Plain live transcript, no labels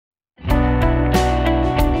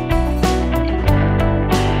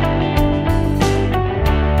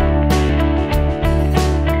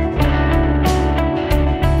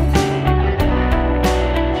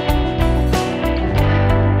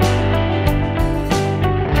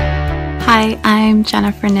Hi, I'm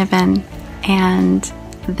Jennifer Niven, and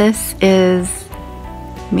this is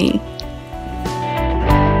me.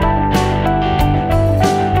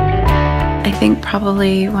 I think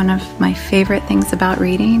probably one of my favorite things about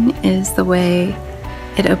reading is the way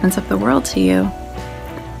it opens up the world to you.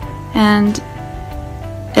 And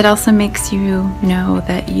it also makes you know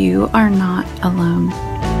that you are not alone.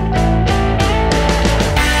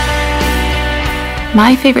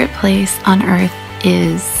 My favorite place on earth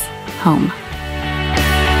is home.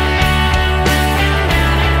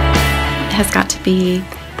 It has got to be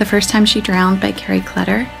The First Time She Drowned by Carrie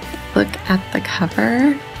Clutter. Look at the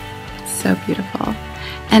cover. It's so beautiful.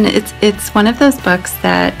 And it's one of those books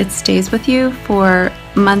that it stays with you for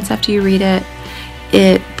months after you read it.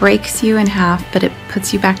 It breaks you in half, but it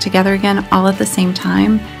puts you back together again all at the same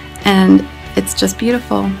time. And it's just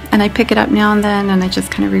beautiful. And I pick it up now and then, and I just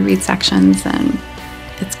kind of reread sections, and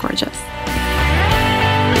it's gorgeous.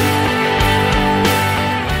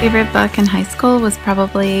 Favorite book in high school was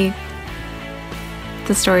probably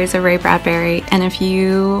The Stories of Ray Bradbury. And if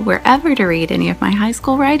you were ever to read any of my high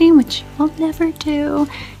school writing, which you will never do,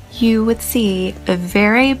 you would see a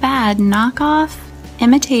very bad knockoff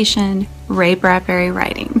imitation Ray Bradbury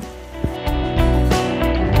writing.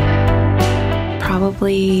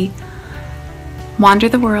 Probably wander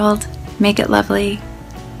the world, make it lovely,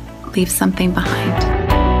 leave something behind.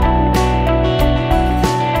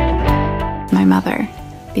 My mother,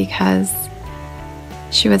 because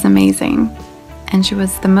she was amazing, and she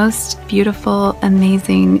was the most beautiful,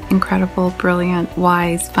 amazing, incredible, brilliant,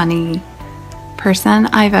 wise, funny person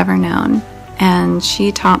I've ever known. And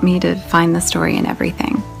she taught me to find the story in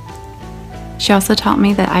everything. She also taught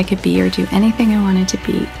me that I could be or do anything I wanted to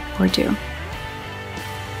be or do.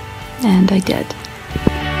 And I did.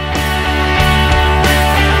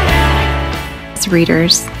 As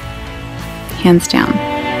readers, hands down.